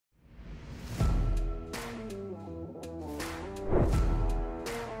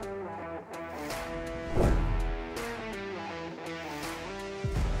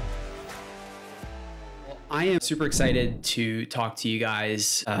I am super excited to talk to you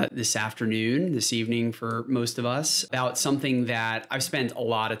guys this evening for most of us, about something that I've spent a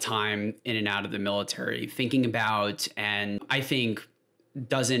lot of time in and out of the military thinking about, and I think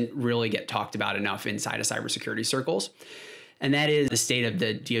doesn't really get talked about enough inside of cybersecurity circles. And that is the state of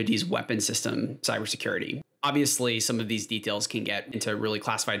the DoD's weapon system cybersecurity. Obviously, some of these details can get into really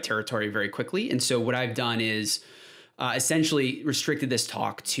classified territory very quickly. And so what I've done is essentially restricted this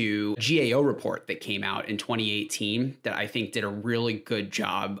talk to a GAO report that came out in 2018 that I think did a really good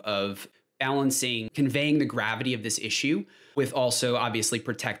job of balancing, conveying the gravity of this issue with also obviously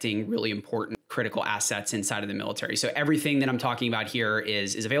protecting really important critical assets inside of the military. So everything that I'm talking about here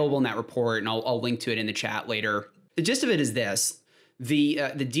is available in that report, and I'll link to it in the chat later. The gist of it is this. The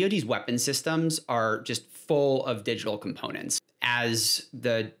DoD's weapon systems are just full of digital components. As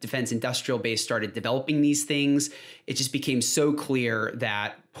the defense industrial base started developing these things, it just became so clear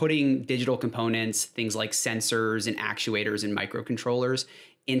that putting digital components, things like sensors and actuators and microcontrollers,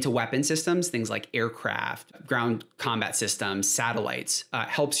 into weapon systems, things like aircraft, ground combat systems, satellites,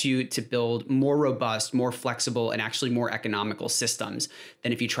 helps you to build more robust, more flexible, and actually more economical systems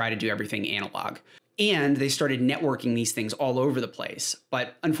than if you try to do everything analog. And they started networking these things all over the place.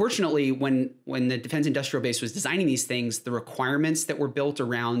 But unfortunately, when the defense industrial base was designing these things, the requirements that were built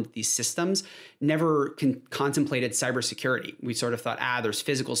around these systems never contemplated cybersecurity. We sort of thought, there's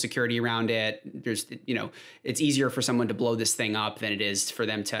physical security around it. There's, it's easier for someone to blow this thing up than it is for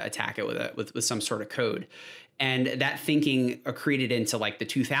them to attack it with some sort of code. And that thinking accreted into like the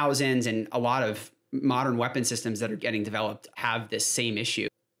 2000s, and a lot of modern weapon systems that are getting developed have this same issue.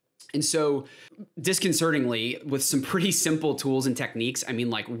 And so disconcertingly, with some pretty simple tools and techniques, I mean,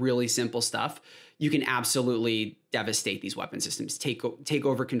 like really simple stuff, you can absolutely devastate these weapon systems, take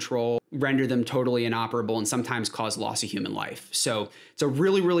over control, render them totally inoperable, and sometimes cause loss of human life. So it's a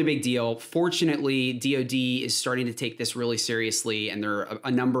really, really big deal. Fortunately, DoD is starting to take this really seriously, and there are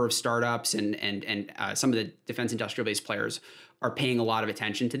a number of startups and some of the defense industrial base players are paying a lot of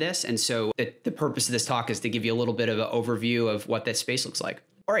attention to this. And so the purpose of this talk is to give you a little bit of an overview of what this space looks like.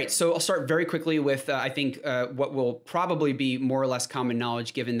 All right, so I'll start very quickly with, I think, what will probably be more or less common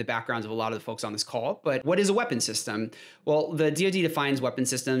knowledge given the backgrounds of a lot of the folks on this call. But what is a weapon system? Well, the DoD defines weapon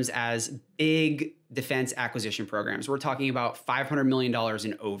systems as big defense acquisition programs. We're talking about $500 million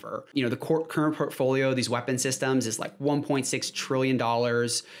and over. The current portfolio of these weapon systems is like $1.6 trillion.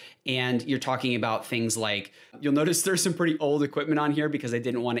 And you're talking about things like, you'll notice there's some pretty old equipment on here because I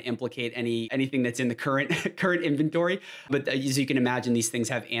didn't want to implicate anything that's in the current inventory. But as you can imagine, these things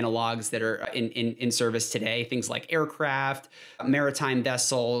have analogs that are in service today. Things like aircraft, maritime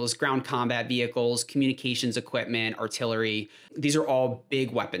vessels, ground combat vehicles, communications equipment, artillery. These are all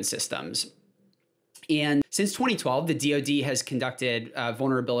big weapon systems. And since 2012, the DoD has conducted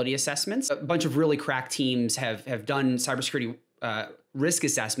vulnerability assessments. A bunch of really crack teams have done cybersecurity risk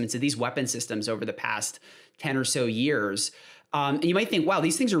assessments of these weapon systems over the past 10 or so years. And you might think, wow,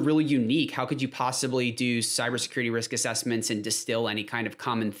 these things are really unique. How could you possibly do cybersecurity risk assessments and distill any kind of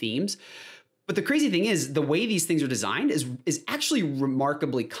common themes? But the crazy thing is, the way these things are designed is actually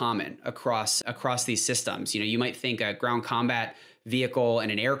remarkably common across these systems. You might think a ground combat vehicle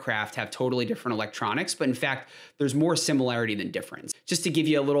and an aircraft have totally different electronics, but in fact, there's more similarity than difference. Just to give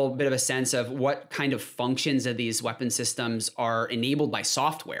you a little bit of a sense of what kind of functions of these weapon systems are enabled by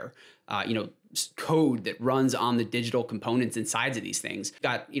software, code that runs on the digital components inside of these things.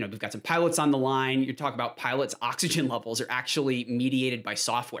 We've got some pilots on the line. You're talking about pilots' oxygen levels are actually mediated by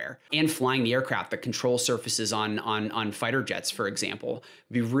software, and flying the aircraft, the control surfaces on fighter jets, for example.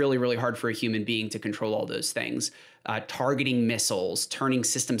 It'd be really, really hard for a human being to control all those things. Targeting missiles, turning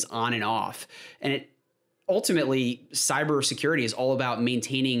systems on and off. And ultimately, cybersecurity is all about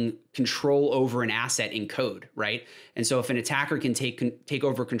maintaining control over an asset in code, right? And so if an attacker can take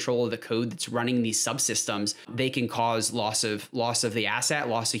over control of the code that's running these subsystems, they can cause loss of the asset,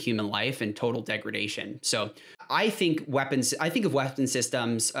 loss of human life, and total degradation. So I think of weapon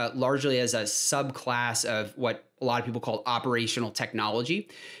systems largely as a subclass of what a lot of people call operational technology.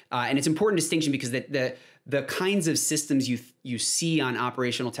 And it's an important distinction because the kinds of systems you see on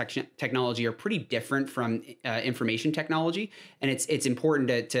operational technology are pretty different from information technology, and it's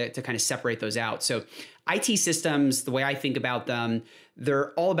important to kind of separate those out. So IT systems, the way I think about them,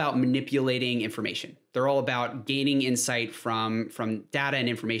 they're all about manipulating information. They're all about gaining insight from data and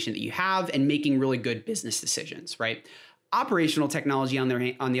information that you have and making really good business decisions, right? Operational technology, on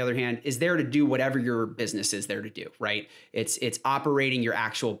the other hand, is there to do whatever your business is there to do, right? It's operating your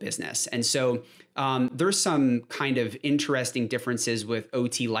actual business. And so there's some kind of interesting differences with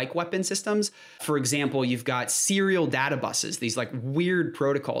OT-like weapon systems. For example, you've got serial data buses, these like weird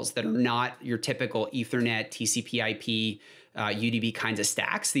protocols that are not your typical Ethernet, TCP/IP, UDP kinds of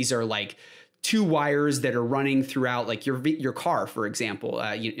stacks. These are like two wires that are running throughout, like your car, for example,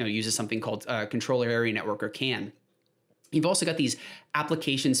 uses something called controller area network, or CAN. You've also got these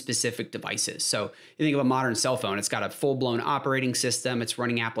application-specific devices. So you think of a modern cell phone, it's got a full-blown operating system, it's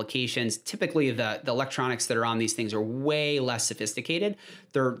running applications. Typically, the electronics that are on these things are way less sophisticated.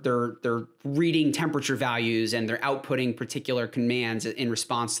 They're reading temperature values, and they're outputting particular commands in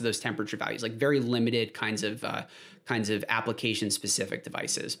response to those temperature values, like very limited kinds of application-specific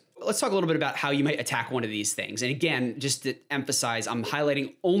devices. Let's talk a little bit about how you might attack one of these things. And again, just to emphasize, I'm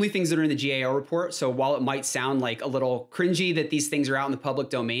highlighting only things that are in the GAO report. So while it might sound like a little cringy that these things are out in the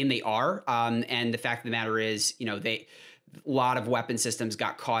public domain, they are. And the fact of the matter is, a lot of weapon systems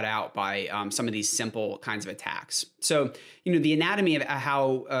got caught out by some of these simple kinds of attacks. So, the anatomy of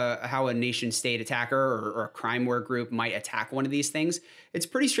how a nation state attacker or a crimeware group might attack one of these things, it's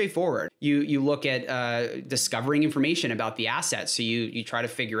pretty straightforward. You look at discovering information about the assets. So you try to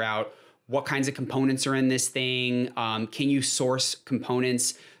figure out what kinds of components are in this thing. Can you source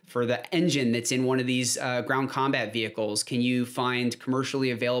components for the engine that's in one of these ground combat vehicles? Can you find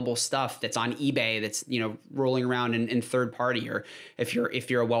commercially available stuff that's on eBay that's rolling around in third party? Or if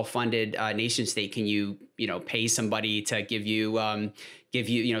you're a well-funded nation state, can you pay somebody to give you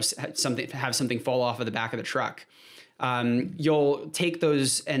something fall off of the back of the truck? You'll take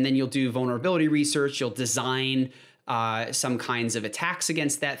those and then you'll do vulnerability research. You'll design some kinds of attacks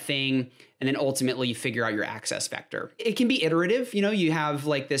against that thing. And then ultimately you figure out your access vector. It can be iterative. You have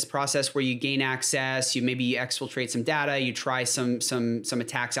like this process where you gain access, you exfiltrate some data, you try some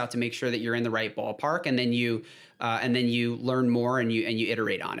attacks out to make sure that you're in the right ballpark. And then you learn more and you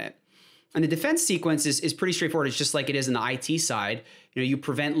iterate on it. And the defense sequence is pretty straightforward. It's just like it is in the IT side. You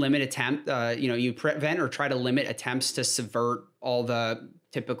prevent you prevent or try to limit attempts to subvert all the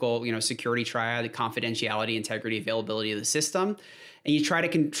typical, security triad, the confidentiality, integrity, availability of the system. And you try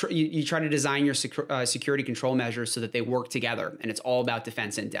to design your security control measures so that they work together. And it's all about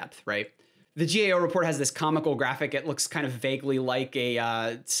defense in depth, right? The GAO report has this comical graphic. It looks kind of vaguely like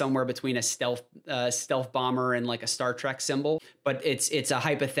somewhere between a stealth bomber and like a Star Trek symbol, but it's a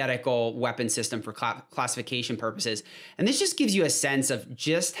hypothetical weapon system for classification purposes. And this just gives you a sense of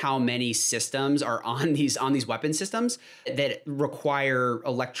just how many systems are on these weapon systems that require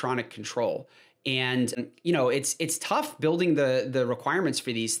electronic control. And it's tough building the requirements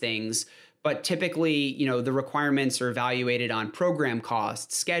for these things. But typically, the requirements are evaluated on program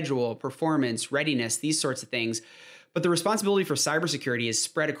cost, schedule, performance, readiness, these sorts of things. But the responsibility for cybersecurity is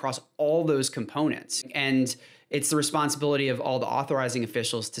spread across all those components. And it's the responsibility of all the authorizing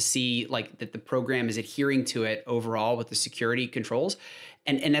officials to see that the program is adhering to it overall with the security controls.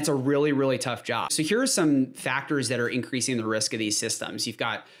 And that's a really, really tough job. So here are some factors that are increasing the risk of these systems. You've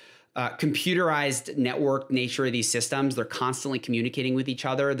got computerized network nature of these systems. They're constantly communicating with each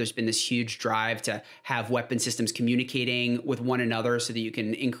other. There's been this huge drive to have weapon systems communicating with one another so that you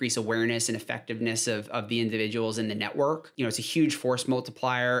can increase awareness and effectiveness of the individuals in the network. It's a huge force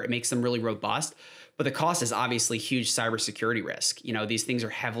multiplier. It makes them really robust. But the cost is obviously huge cybersecurity risk. These things are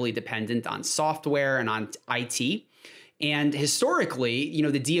heavily dependent on software and on IT. And historically,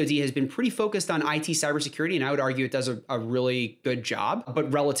 the DoD has been pretty focused on IT cybersecurity, and I would argue it does a really good job.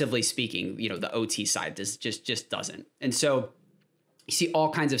 But relatively speaking, the OT side just doesn't. And so you see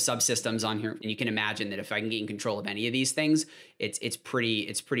all kinds of subsystems on here, and you can imagine that if I can gain control of any of these things, it's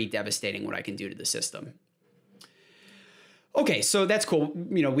pretty devastating what I can do to the system. Okay, so that's cool.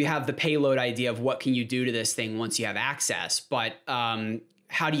 We have the payload idea of what can you do to this thing once you have access, but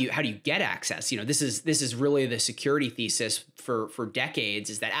how do you get access? This is really the security thesis for decades,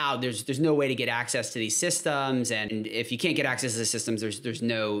 is that there's no way to get access to these systems, and if you can't get access to the systems, there's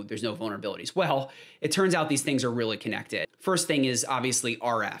no vulnerabilities. Well, it turns out these things are really connected. First thing is obviously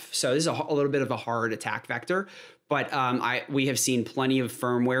RF. So this is a little bit of a hard attack vector, but we have seen plenty of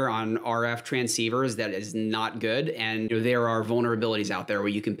firmware on RF transceivers that is not good, and there are vulnerabilities out there where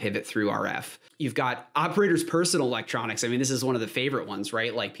you can pivot through RF. You've got operators' personal electronics. I mean, this is one of the favorite ones,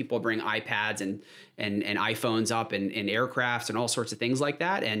 right? Like people bring iPads and iPhones up in aircrafts and all sorts of things like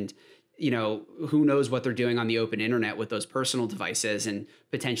that. And who knows what they're doing on the open internet with those personal devices, and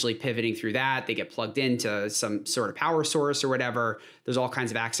potentially pivoting through that. They get plugged into some sort of power source or whatever. There's all kinds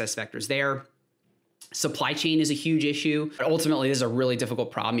of access vectors there. Supply chain is a huge issue. But ultimately, this is a really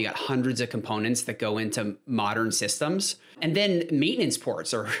difficult problem. You got hundreds of components that go into modern systems. And then maintenance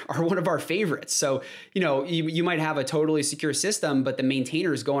ports are one of our favorites. So, you might have a totally secure system, but the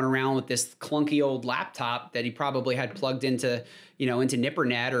maintainer is going around with this clunky old laptop that he probably had plugged into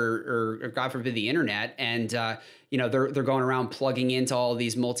NipperNet or God forbid the internet. And, they're going around plugging into all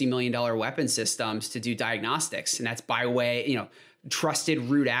these multi-million-dollar weapon systems to do diagnostics. And that's by way, trusted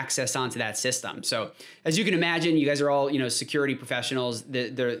root access onto that system. So as you can imagine, you guys are all, security professionals.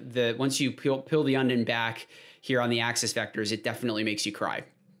 Once you peel the onion back here on the access vectors, it definitely makes you cry.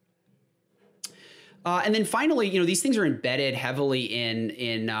 And then finally, these things are embedded heavily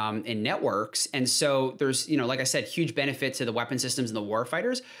in networks. And so there's, like I said, huge benefit to the weapon systems and the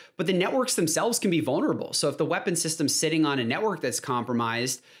warfighters, but the networks themselves can be vulnerable. So if the weapon system's sitting on a network that's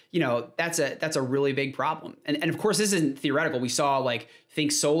compromised, that's a really big problem. And of course, this isn't theoretical. We saw think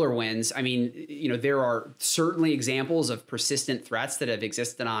SolarWinds. I mean, there are certainly examples of persistent threats that have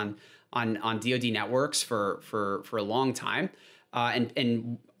existed on DoD networks for a long time.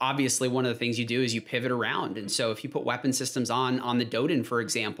 And obviously one of the things you do is you pivot around. And so if you put weapon systems on the DoD, for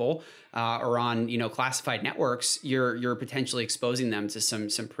example, or on, classified networks, you're potentially exposing them to some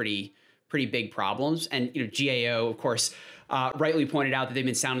pretty big problems. And, GAO, of course, rightly pointed out that they've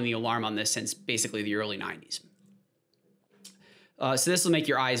been sounding the alarm on this since basically the early 90s. So this will make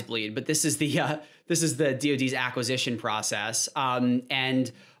your eyes bleed, but this is the DoD's acquisition process.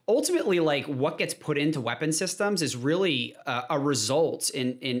 And ultimately, what gets put into weapon systems is really a result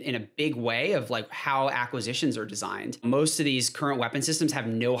in a big way of how acquisitions are designed. Most of these current weapon systems have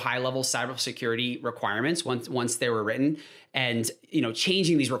no high-level cybersecurity requirements once they were written, and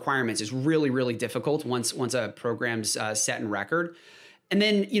changing these requirements is really, really difficult once a program's set and record. And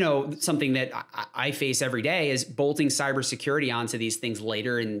then, something that I face every day is bolting cybersecurity onto these things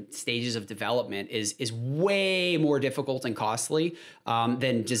later in stages of development is way more difficult and costly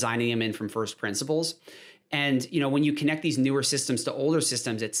than designing them in from first principles. And, when you connect these newer systems to older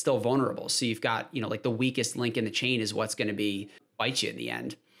systems, it's still vulnerable. So you've got, the weakest link in the chain is what's going to bite you in the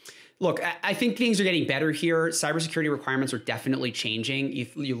end. Look, I think things are getting better here. Cybersecurity requirements are definitely changing.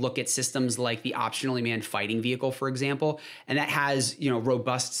 You look at systems like the optionally manned fighting vehicle, for example, and that has,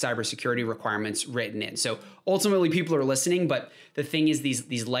 robust cybersecurity requirements written in. So ultimately, people are listening, but the thing is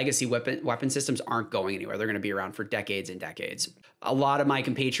these legacy weapon systems aren't going anywhere. They're going to be around for decades and decades. A lot of my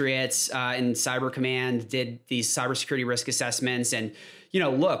compatriots in Cyber Command did these cybersecurity risk assessments, and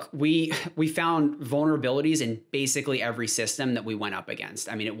look, we found vulnerabilities in basically every system that we went up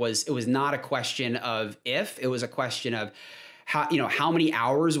against. I mean, it was not a question of if, it was a question of how many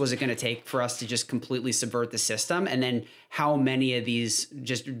hours was it going to take for us to just completely subvert the system, and then how many of these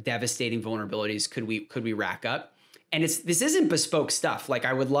just devastating vulnerabilities could we rack up. And this isn't bespoke stuff.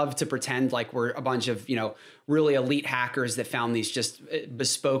 I would love to pretend like we're a bunch of, really elite hackers that found these just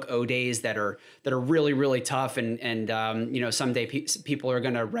bespoke O-days that are really, really tough. And someday people are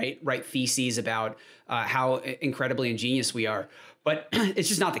going to write theses about how incredibly ingenious we are. But it's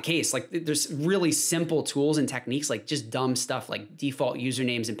just not the case. There's really simple tools and techniques, just dumb stuff like default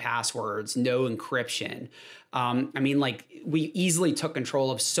usernames and passwords, no encryption. We easily took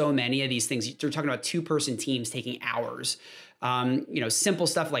control of so many of these things. You're talking about two-person teams taking hours. Simple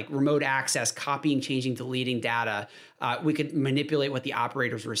stuff like remote access, copying, changing, deleting data. We could manipulate what the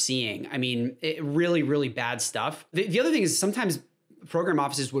operators were seeing. Really, really bad stuff. The other thing is sometimes program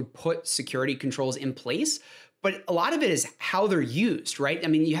offices would put security controls in place, but a lot of it is how they're used, right?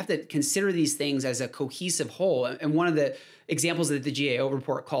 You have to consider these things as a cohesive whole. And one of the examples that the GAO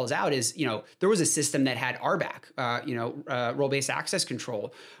report calls out is, there was a system that had RBAC, role-based access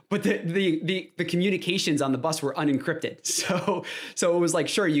control, but the communications on the bus were unencrypted. So it was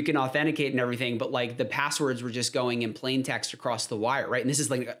sure, you can authenticate and everything, but the passwords were just going in plain text across the wire, right? And this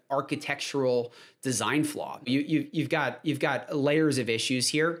is an architectural design flaw. You've got layers of issues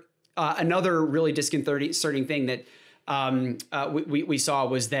here. Another really disconcerting thing that we saw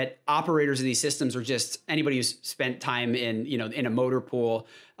was that operators of these systems are just anybody who's spent time in a motor pool.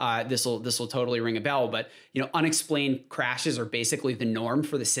 This will totally ring a bell, but unexplained crashes are basically the norm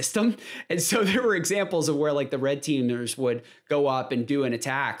for the system. And so there were examples of where the red teamers would go up and do an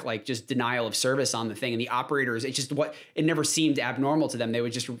attack, just denial of service on the thing, and the operators, it never seemed abnormal to them. They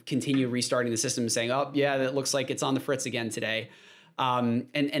would just continue restarting the system and saying, "Oh yeah, that looks like it's on the fritz again today."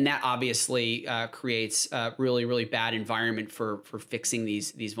 And that obviously creates a really, really bad environment for fixing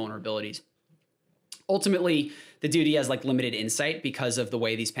these vulnerabilities. Ultimately, the DoD has like limited insight because of the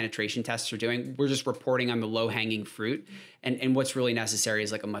way these penetration tests are doing. We're just reporting on the low-hanging fruit, and what's really necessary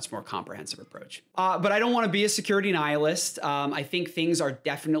is like a much more comprehensive approach. But I don't want to be a security nihilist. I think things are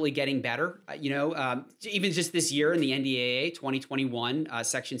definitely getting better. Even just this year in the NDAA 2021,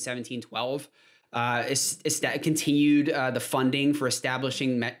 Section 1712. Continued the funding for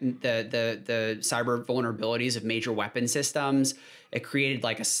establishing the cyber vulnerabilities of major weapon systems. It created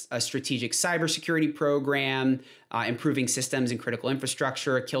like a strategic cybersecurity program, improving systems and critical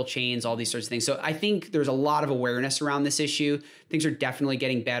infrastructure, kill chains, all these sorts of things. So I think there's a lot of awareness around this issue. Things are definitely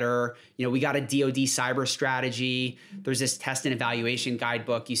getting better. We got a DoD cyber strategy. There's this test and evaluation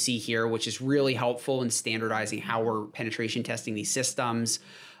guidebook you see here, which is really helpful in standardizing how we're penetration testing these systems.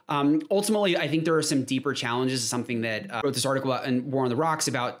 Ultimately, I think there are some deeper challenges. Something that I wrote this article about in War on the Rocks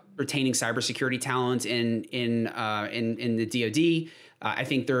about retaining cybersecurity talent in the DoD. I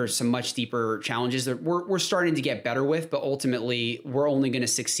think there are some much deeper challenges that we're starting to get better with, but ultimately, we're only going to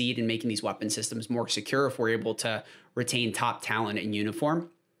succeed in making these weapon systems more secure if we're able to retain top talent in uniform.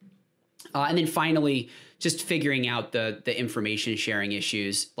 And then finally, just figuring out the information sharing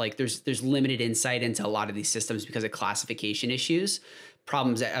issues. Like there's limited insight into a lot of these systems because of classification issues.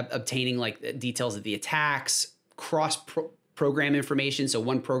 Problems at obtaining like details of the attacks, program information. So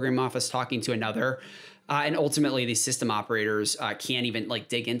one program office talking to another. And ultimately, these system operators can't even like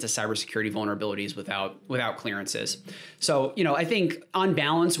dig into cybersecurity vulnerabilities without clearances. So, I think on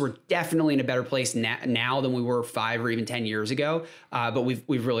balance, we're definitely in a better place now than we were 5 or even 10 years ago. But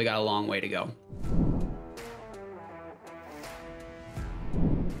we've really got a long way to go.